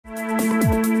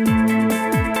Hello,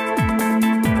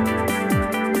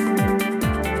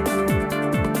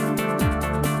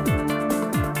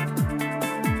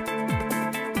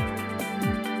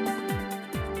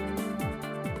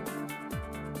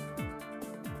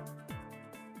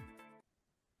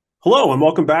 and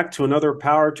welcome back to another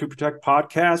Power to Protect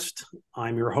podcast.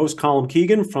 I'm your host, Colm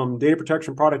Keegan from Data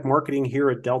Protection Product Marketing here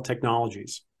at Dell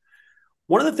Technologies.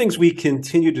 One of the things we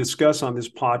continue to discuss on this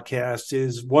podcast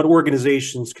is what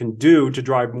organizations can do to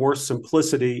drive more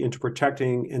simplicity into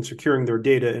protecting and securing their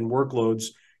data and workloads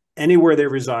anywhere they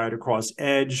reside across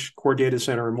edge, core data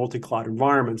center, and multi-cloud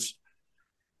environments.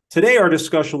 Today, our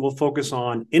discussion will focus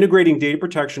on integrating data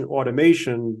protection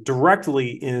automation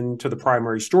directly into the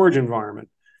primary storage environment.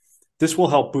 This will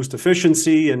help boost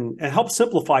efficiency and help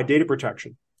simplify data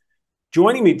protection.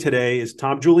 Joining me today is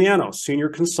Tom Giuliano, Senior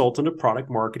Consultant of Product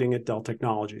Marketing at Dell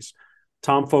Technologies.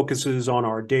 Tom focuses on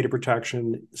our data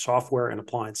protection software and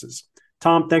appliances.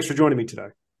 Tom, thanks for joining me today.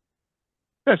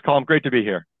 Thanks, Colm. Great to be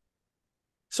here.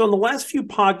 So in the last few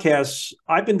podcasts,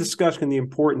 I've been discussing the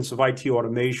importance of IT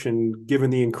automation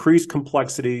given the increased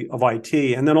complexity of IT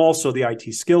and then also the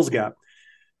IT skills gap.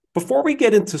 Before we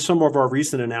get into some of our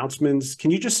recent announcements, can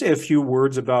you just say a few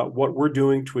words about what we're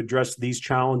doing to address these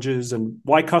challenges and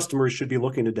why customers should be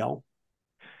looking to Dell?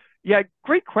 Yeah,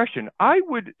 great question. I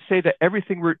would say that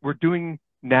everything we're doing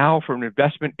now from an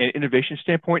investment and innovation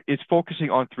standpoint is focusing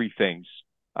on three things: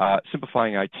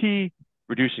 simplifying IT,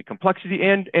 reducing complexity,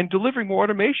 and delivering more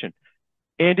automation.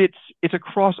 And it's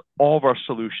across all of our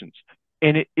solutions.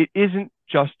 And it isn't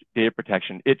just data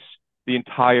protection. It's the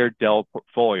entire Dell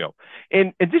portfolio.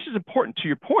 And this is important to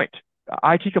your point.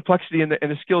 IT complexity and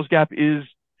the skills gap is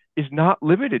not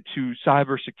limited to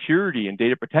cybersecurity and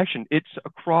data protection. It's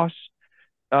across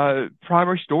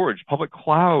primary storage, public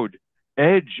cloud,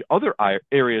 edge, other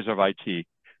areas of IT.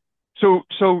 So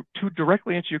to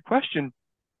directly answer your question,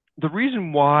 the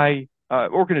reason why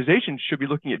organizations should be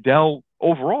looking at Dell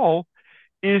overall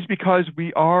is because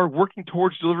we are working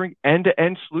towards delivering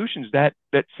end-to-end solutions that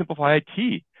simplify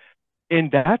IT. And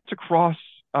that's across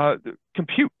the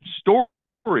compute,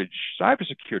 storage,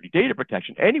 cybersecurity, data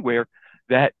protection, anywhere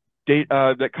that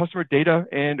customer data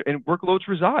and workloads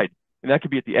reside. And that could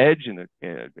be at the edge,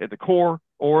 at the core,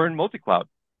 or in multi-cloud.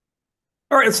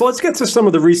 All right, so let's get to some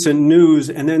of the recent news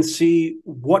and then see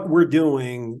what we're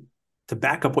doing to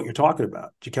back up what you're talking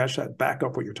about. Did you catch that? Back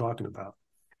up what you're talking about.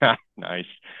 Nice.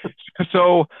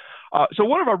 So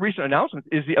one of our recent announcements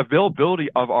is the availability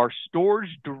of our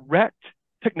Storage Direct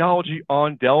technology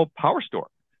on Dell PowerStore.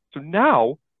 So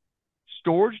now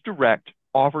Storage Direct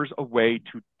offers a way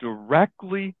to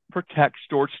directly protect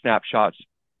storage snapshots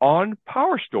on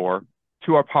PowerStore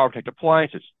to our PowerProtect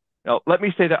appliances. Now, let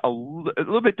me say that a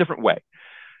little bit different way.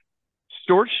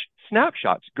 Storage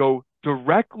snapshots go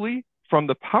directly from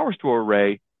the PowerStore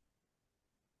array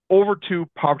over to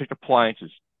PowerProtect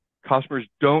appliances. Customers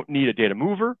don't need a data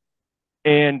mover,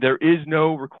 and there is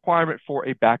no requirement for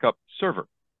a backup server.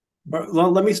 But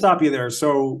let me stop you there.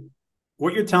 So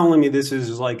what you're telling me, this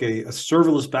is like a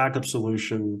serverless backup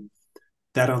solution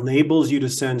that enables you to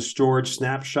send storage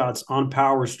snapshots on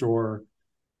PowerStore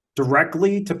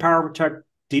directly to PowerProtect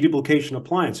deduplication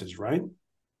appliances, right?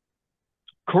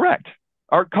 Correct.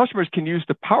 Our customers can use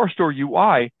the PowerStore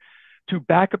UI to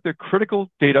back up their critical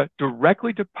data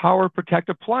directly to PowerProtect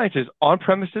appliances on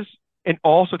premises and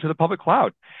also to the public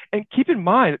cloud. And keep in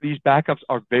mind that these backups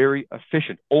are very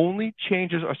efficient. Only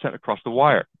changes are sent across the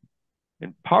wire.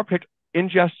 And PowerProtect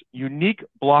ingests unique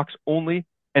blocks only,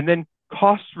 and then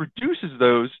cost reduces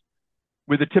those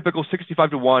with a typical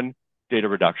 65-to-1 data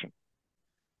reduction.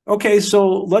 Okay,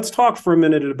 so let's talk for a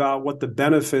minute about what the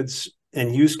benefits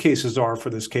and use cases are for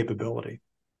this capability.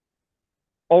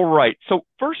 All right. So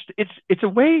first, it's a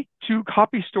way to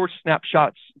copy storage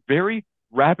snapshots very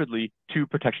rapidly to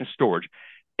protection storage.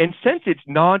 And since it's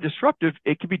non-disruptive,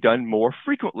 it can be done more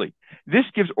frequently. This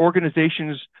gives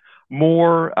organizations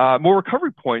more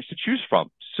recovery points to choose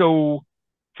from. So,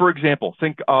 for example,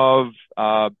 think of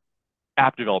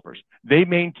app developers. They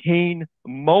maintain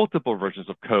multiple versions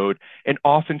of code and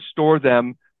often store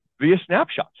them via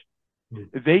snapshots.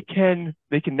 They can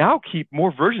now keep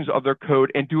more versions of their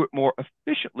code and do it more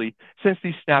efficiently, since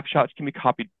these snapshots can be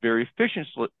copied very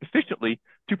efficiently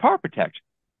to PowerProtect.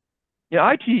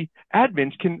 IT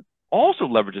admins can also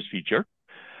leverage this feature.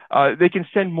 They can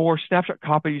send more snapshot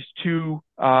copies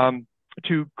of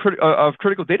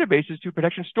critical databases to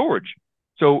protection storage.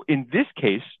 So in this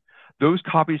case, those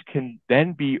copies can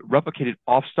then be replicated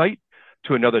offsite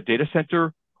to another data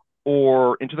center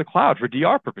or into the cloud for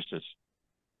DR purposes.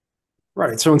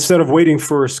 Right. So instead of waiting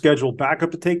for a scheduled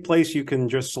backup to take place, you can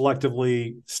just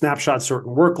selectively snapshot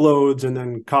certain workloads and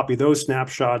then copy those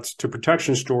snapshots to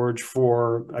protection storage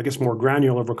for, I guess, more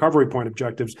granular recovery point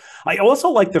objectives. I also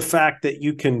like the fact that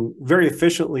you can very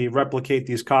efficiently replicate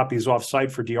these copies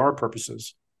offsite for DR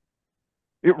purposes.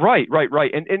 Right.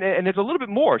 And there's a little bit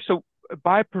more. So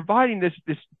by providing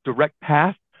this direct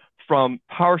path from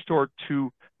PowerStore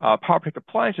to PowerProtect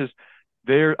appliances,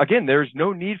 there's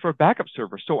no need for a backup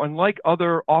server. So unlike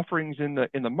other offerings in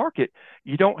the market,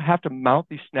 you don't have to mount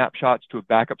these snapshots to a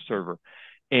backup server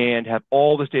and have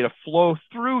all this data flow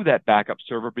through that backup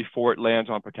server before it lands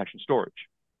on protection storage.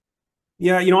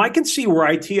 Yeah, I can see where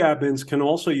IT admins can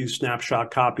also use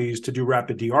snapshot copies to do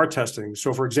rapid DR testing.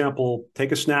 So, for example,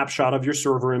 take a snapshot of your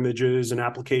server images and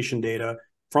application data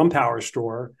from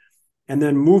PowerStore, and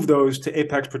then move those to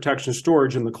Apex Protection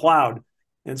Storage in the cloud.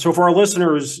 And so, for our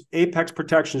listeners, Apex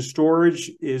Protection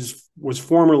Storage was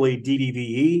formerly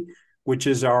DDVE, which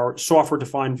is our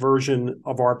software-defined version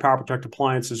of our PowerProtect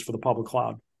appliances for the public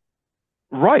cloud.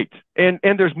 Right, and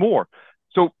there's more.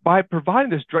 So by providing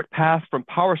this direct path from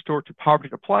PowerStore to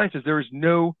PowerProtect appliances, there is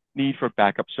no need for a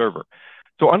backup server.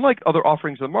 So unlike other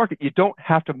offerings in the market, you don't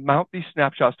have to mount these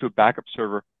snapshots to a backup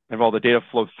server and have all the data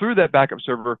flow through that backup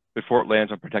server before it lands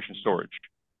on protection storage.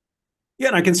 Yeah,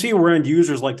 and I can see where end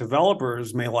users like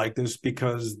developers may like this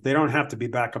because they don't have to be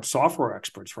backup software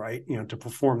experts, right? To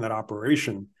perform that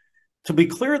operation. To be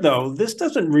clear, though, this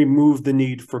doesn't remove the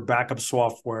need for backup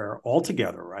software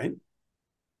altogether, right?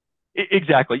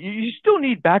 Exactly. You still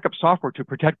need backup software to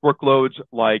protect workloads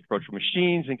like virtual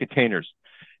machines and containers.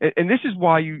 And this is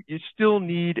why you still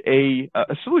need a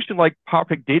solution like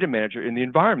PowerProtect Data Manager in the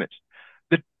environment.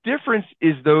 The difference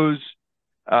is those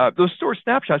storage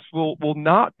snapshots will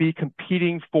not be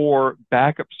competing for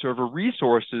backup server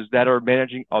resources that are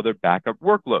managing other backup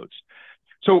workloads.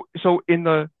 So in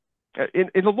the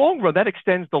long run, that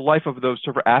extends the life of those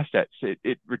server assets.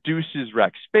 It reduces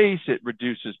rack space, it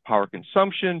reduces power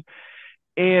consumption,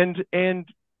 and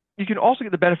you can also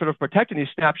get the benefit of protecting these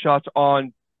snapshots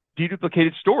on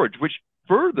deduplicated storage, which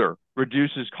further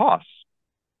reduces costs.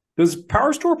 Does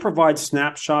PowerStore provide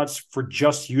snapshots for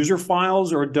just user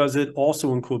files, or does it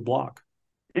also include block?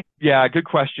 Yeah, good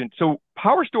question. So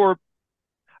PowerStore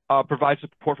provides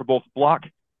support for both block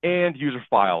and user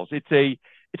files. It's a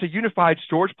unified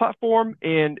storage platform,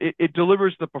 and it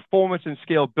delivers the performance and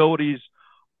scalabilities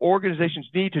organizations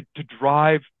need to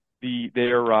drive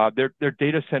their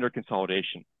data center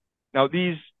consolidation. Now,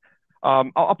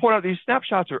 I'll point out these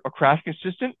snapshots are crash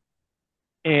consistent,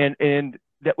 and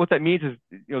what that means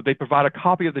is they provide a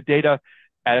copy of the data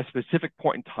at a specific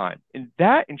point in time, and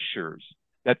that ensures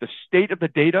that the state of the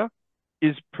data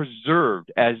is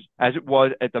preserved as it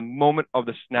was at the moment of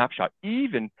the snapshot,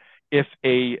 even if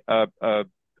a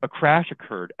crash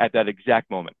occurred at that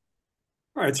exact moment.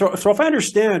 All right. So if I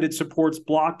understand, it supports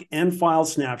block and file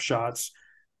snapshots,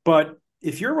 but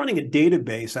if you're running a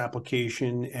database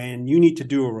application and you need to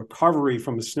do a recovery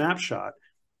from a snapshot,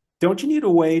 don't you need a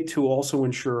way to also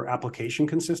ensure application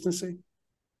consistency?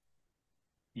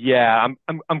 Yeah,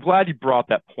 I'm glad you brought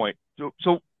that point.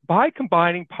 So by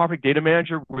combining PowerProtect Data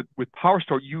Manager with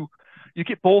PowerStore, you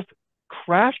get both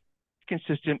crash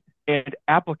consistent and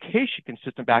application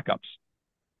consistent backups.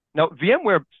 Now,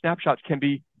 VMware snapshots can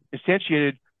be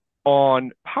instantiated on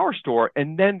PowerStore,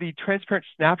 and then the transparent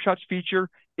snapshots feature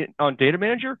on Data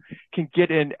Manager can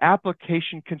get an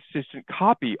application consistent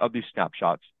copy of these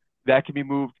snapshots that can be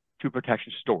moved to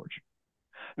protection storage.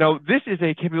 Now, this is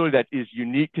a capability that is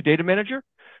unique to Data Manager.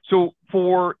 So,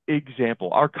 for example,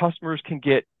 our customers can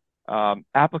get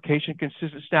application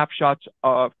consistent snapshots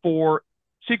for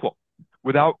SQL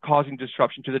without causing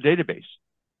disruption to the database.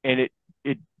 And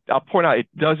I'll point out, it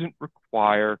doesn't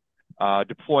require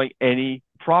deploying any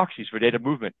proxies for data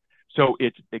movement. So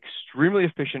it's extremely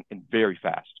efficient and very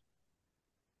fast.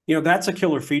 That's a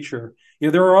killer feature.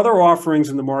 There are other offerings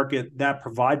in the market that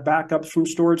provide backups from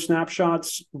storage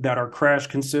snapshots that are crash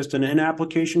consistent and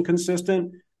application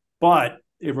consistent, but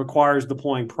it requires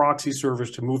deploying proxy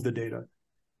servers to move the data.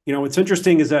 What's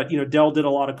interesting is that, Dell did a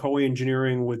lot of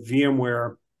co-engineering with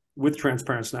VMware with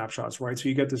transparent snapshots, right? So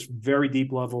you get this very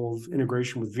deep level of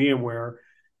integration with VMware,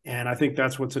 and I think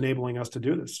that's what's enabling us to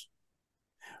do this.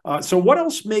 So what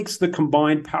else makes the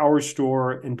combined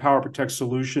PowerStore and PowerProtect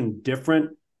solution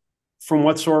different from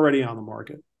what's already on the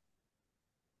market?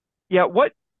 Yeah,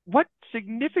 what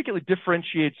significantly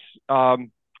differentiates our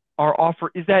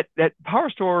offer is that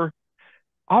PowerStore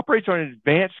operates on an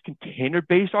advanced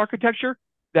container-based architecture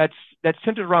that's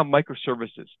centered around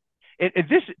microservices. And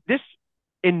this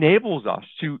enables us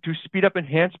to speed up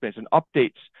enhancements and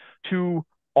updates to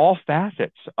all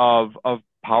facets of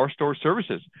PowerStore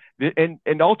services.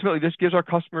 And ultimately, this gives our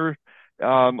customer,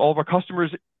 all of our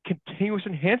customers, continuous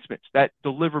enhancements that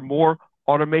deliver more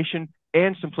automation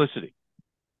and simplicity.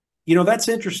 That's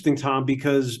interesting, Tom,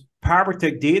 because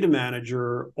PowerProtect Data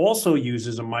Manager also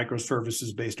uses a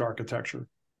microservices-based architecture.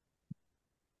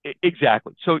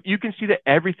 Exactly. So you can see that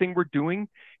everything we're doing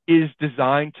is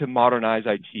designed to modernize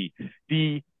IT.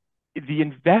 The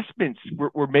investments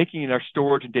we're making in our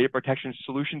storage and data protection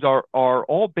solutions are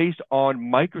all based on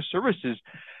microservices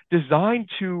designed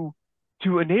to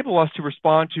enable us to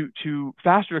respond to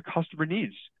faster customer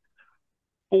needs.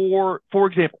 For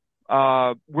example,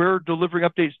 we're delivering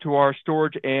updates to our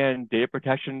storage and data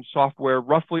protection software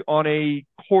roughly on a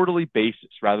quarterly basis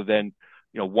rather than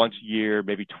once a year,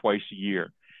 maybe twice a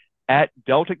year. At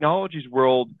Dell Technologies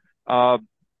World,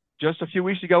 just a few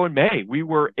weeks ago in May, we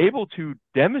were able to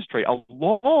demonstrate a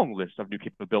long list of new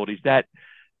capabilities that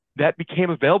became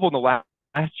available in the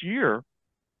last year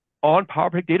on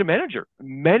PowerProtect Data Manager.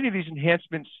 Many of these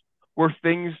enhancements were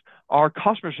things our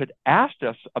customers had asked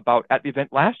us about at the event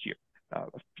last year. A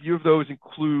few of those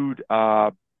include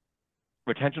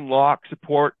retention lock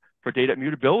support for data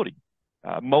immutability,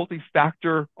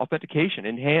 multi-factor authentication,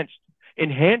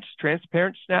 enhanced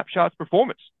transparent snapshots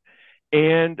performance,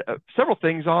 and several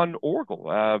things on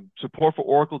Oracle, support for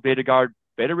Oracle Data Guard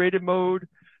federated mode,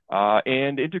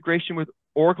 and integration with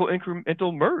Oracle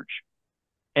incremental merge.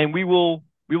 And we will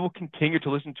continue to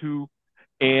listen to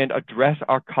and address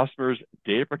our customers'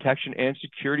 data protection and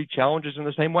security challenges in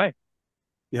the same way.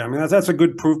 Yeah, I mean, that's a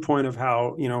good proof point of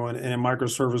how, in a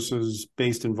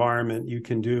microservices-based environment, you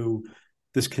can do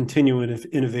this continuous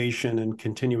innovation and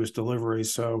continuous delivery.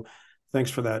 So thanks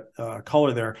for that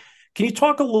color there. Can you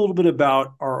talk a little bit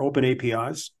about our open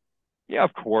APIs? Yeah,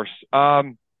 of course.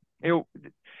 That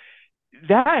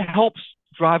helps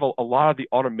drive a lot of the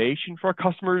automation for our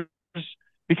customers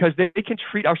because they can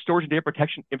treat our storage and data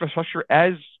protection infrastructure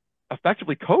as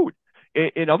effectively code.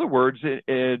 In other words,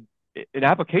 an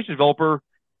application developer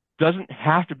doesn't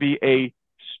have to be a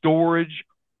storage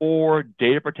or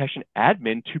data protection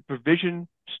admin to provision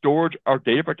storage or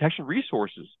data protection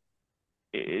resources.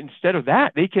 Instead of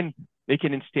that, they can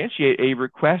instantiate a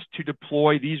request to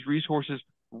deploy these resources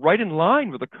right in line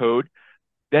with the code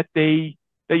that they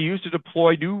use to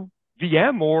deploy new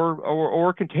VM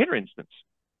or container instance.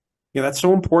 Yeah, that's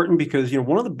so important because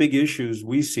one of the big issues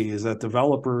we see is that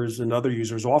developers and other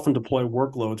users often deploy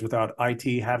workloads without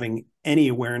IT having any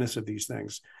awareness of these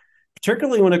things,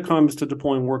 particularly when it comes to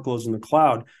deploying workloads in the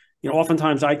cloud.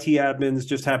 Oftentimes IT admins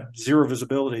just have zero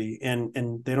visibility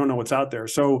and they don't know what's out there.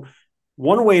 So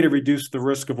one way to reduce the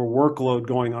risk of a workload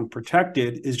going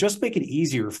unprotected is just make it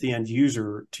easier for the end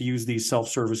user to use these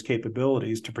self-service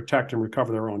capabilities to protect and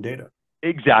recover their own data.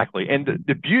 Exactly. And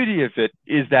the beauty of it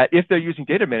is that if they're using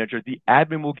Data Manager, the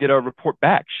admin will get a report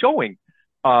back showing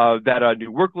that a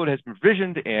new workload has been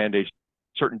provisioned and a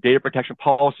certain data protection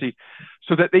policy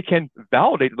so that they can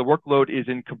validate that the workload is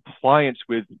in compliance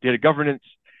with data governance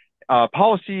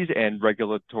policies and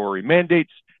regulatory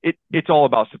mandates. It's all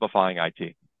about simplifying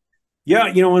IT. Yeah,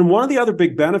 and one of the other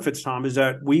big benefits, Tom, is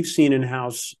that we've seen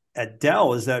in-house at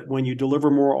Dell is that when you deliver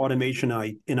more automation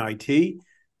in IT,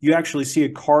 you actually see a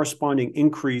corresponding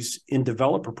increase in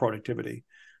developer productivity.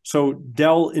 So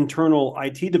Dell internal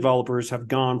IT developers have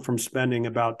gone from spending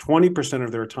about 20%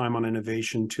 of their time on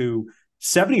innovation to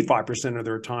 75% of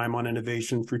their time on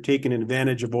innovation through taking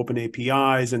advantage of open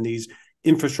APIs and these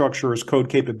infrastructure as code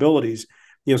capabilities.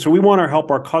 So we want to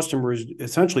help our customers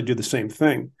essentially do the same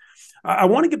thing. I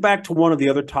want to get back to one of the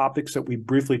other topics that we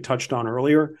briefly touched on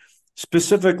earlier,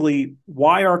 specifically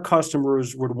why our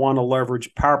customers would want to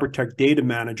leverage PowerProtect Data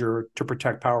Manager to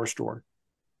protect PowerStore.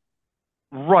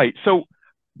 Right. So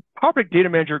PowerProtect Data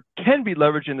Manager can be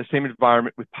leveraged in the same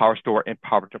environment with PowerStore and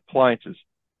PowerProtect appliances.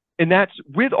 And that's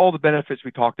with all the benefits we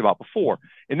talked about before.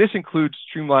 And this includes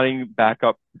streamlining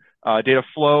backup data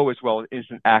flow as well as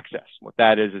instant access. What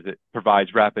that is it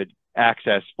provides rapid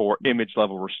access for image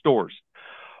level restores.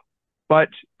 But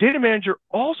Data Manager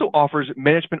also offers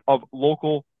management of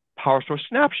local PowerStore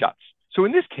snapshots. So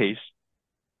in this case,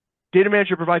 Data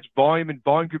Manager provides volume and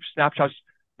volume group snapshots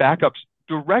backups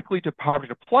directly to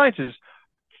PowerProtect appliances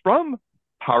from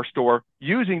PowerStore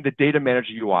using the Data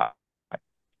Manager UI.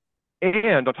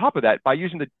 And on top of that, by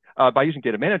using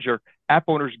Data Manager, app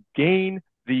owners gain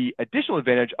the additional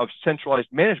advantage of centralized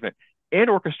management and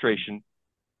orchestration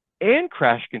and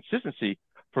crash consistency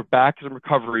for backups and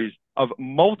recoveries of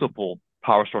multiple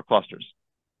PowerStore clusters.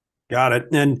 Got it.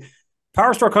 And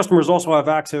PowerStore customers also have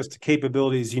access to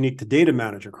capabilities unique to Data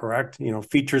Manager, correct?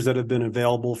 Features that have been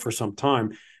available for some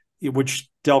time, which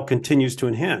Dell continues to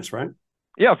enhance, right?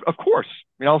 Yeah, of course.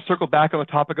 I'll circle back on the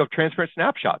topic of transparent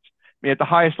snapshots. At the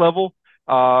highest level,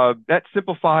 that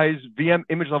simplifies VM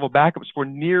image level backups for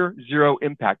near zero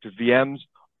impact to VMs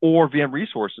or VM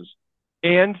resources.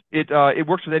 And it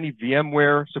works with any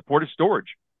VMware supported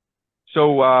storage.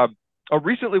 So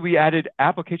recently we added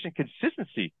application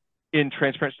consistency in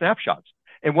transparent snapshots.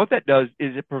 And what that does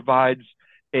is it provides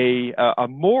a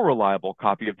more reliable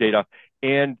copy of data.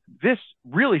 And this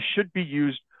really should be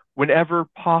used whenever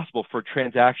possible for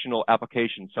transactional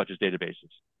applications such as databases.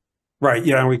 Right.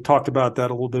 Yeah. And we talked about that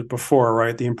a little bit before,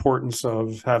 right? The importance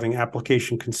of having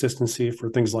application consistency for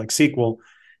things like SQL.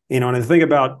 And the thing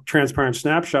about transparent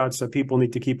snapshots that people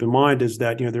need to keep in mind is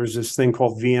that, there's this thing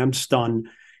called VM stun.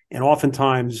 And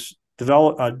oftentimes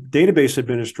database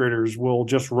administrators will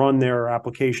just run their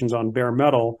applications on bare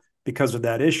metal because of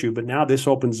that issue. But now this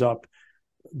opens up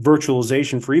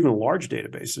virtualization for even large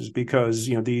databases because,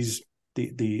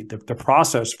 the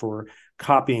process for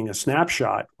copying a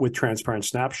snapshot with transparent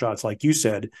snapshots, like you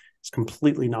said, is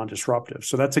completely non-disruptive.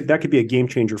 So that could be a game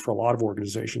changer for a lot of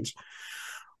organizations.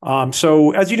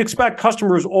 So as you'd expect,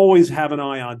 customers always have an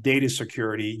eye on data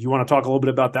security. You want to talk a little bit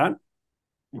about that?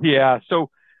 Yeah.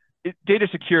 So data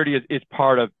security is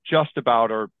part of just about,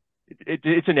 or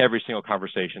it's in every single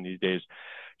conversation these days.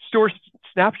 Store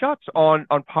snapshots on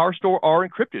PowerStore are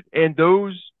encrypted, and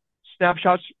those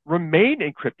snapshots remain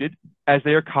encrypted as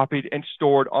they are copied and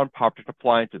stored on PowerProtect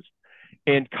appliances.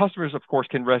 And customers, of course,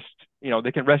 can rest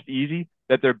easy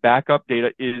that their backup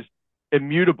data is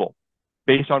immutable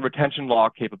based on retention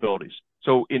lock capabilities.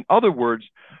 So in other words,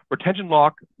 retention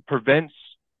lock prevents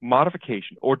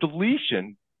modification or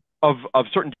deletion of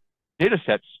certain data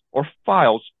sets or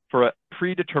files for a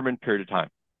predetermined period of time.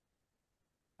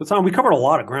 So Tom, we covered a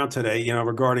lot of ground today,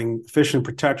 regarding efficient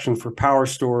protection for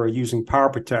PowerStore using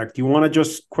PowerProtect. Do you want to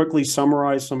just quickly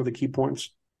summarize some of the key points?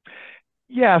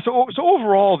 Yeah, so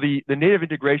overall, the native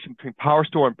integration between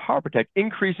PowerStore and PowerProtect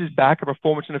increases backup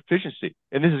performance and efficiency,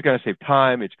 and this is going to save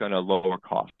time. It's going to lower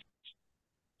costs.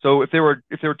 So if there were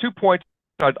 2 points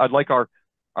I'd like our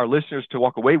listeners to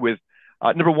walk away with,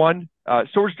 number one,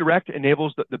 Storage Direct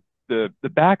enables the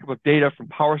backup of data from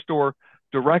PowerStore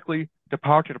directly to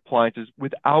PowerProtect appliances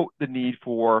without the need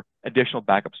for additional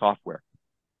backup software.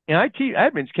 And IT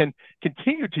admins can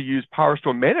continue to use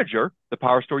PowerStore Manager, the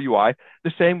PowerStore UI,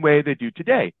 the same way they do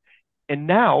today. And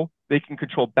now they can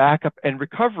control backup and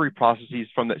recovery processes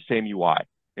from that same UI.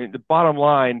 And the bottom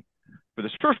line for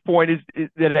this first point is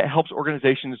that it helps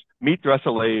organizations meet their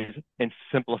SLAs and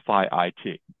simplify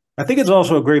IT. I think it's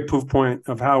also a great proof point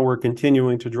of how we're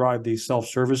continuing to drive these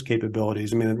self-service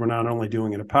capabilities. We're not only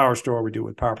doing it at PowerStore, we do it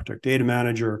with PowerProtect Data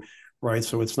Manager, right?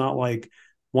 So it's not like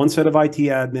one set of IT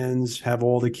admins have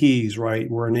all the keys, right?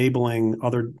 We're enabling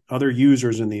other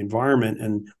users in the environment,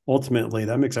 and ultimately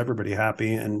that makes everybody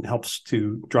happy and helps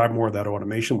to drive more of that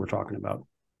automation we're talking about.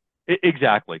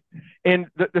 Exactly. And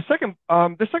the second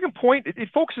point, it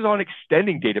focuses on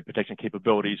extending data protection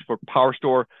capabilities for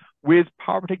PowerStore with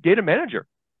PowerProtect Data Manager.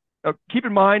 Keep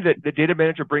in mind that the Data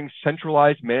Manager brings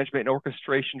centralized management and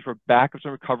orchestration for backups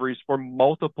and recoveries for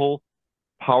multiple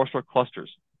PowerStore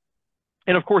clusters.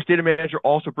 And of course, Data Manager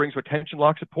also brings retention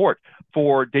lock support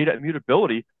for data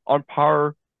immutability on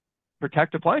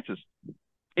PowerProtect appliances.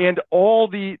 And all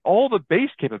the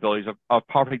base capabilities of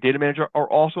PowerProtect Data Manager are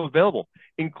also available,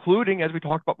 including, as we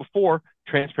talked about before,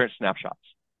 transparent snapshots.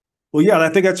 Well, yeah, I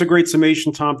think that's a great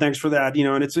summation, Tom. Thanks for that.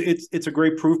 And it's a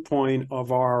great proof point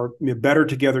of our better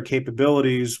together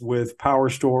capabilities with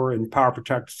PowerStore and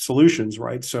PowerProtect solutions,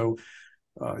 right? So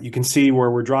you can see where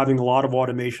we're driving a lot of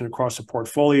automation across the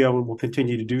portfolio, and we'll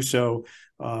continue to do so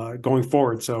going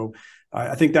forward. So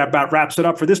I think that about wraps it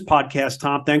up for this podcast,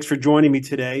 Tom. Thanks for joining me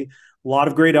today. A lot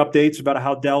of great updates about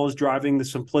how Dell is driving the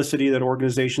simplicity that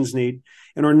organizations need.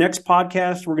 In our next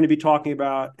podcast, we're going to be talking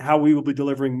about how we will be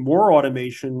delivering more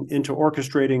automation into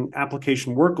orchestrating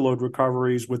application workload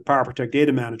recoveries with PowerProtect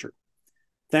Data Manager.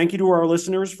 Thank you to our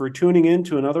listeners for tuning in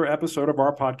to another episode of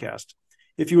our podcast.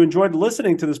 If you enjoyed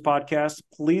listening to this podcast,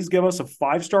 please give us a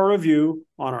 5-star review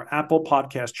on our Apple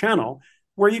Podcast channel,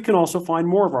 where you can also find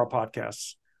more of our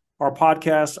podcasts. Our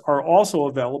podcasts are also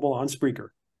available on Spreaker.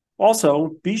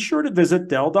 Also, be sure to visit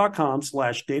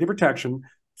dell.com/data protection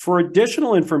for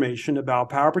additional information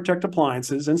about PowerProtect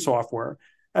appliances and software,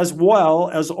 as well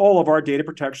as all of our data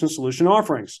protection solution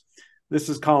offerings. This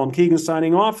is Colm Keegan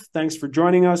signing off. Thanks for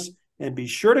joining us, and be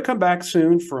sure to come back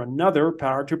soon for another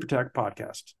Power to Protect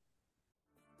podcast.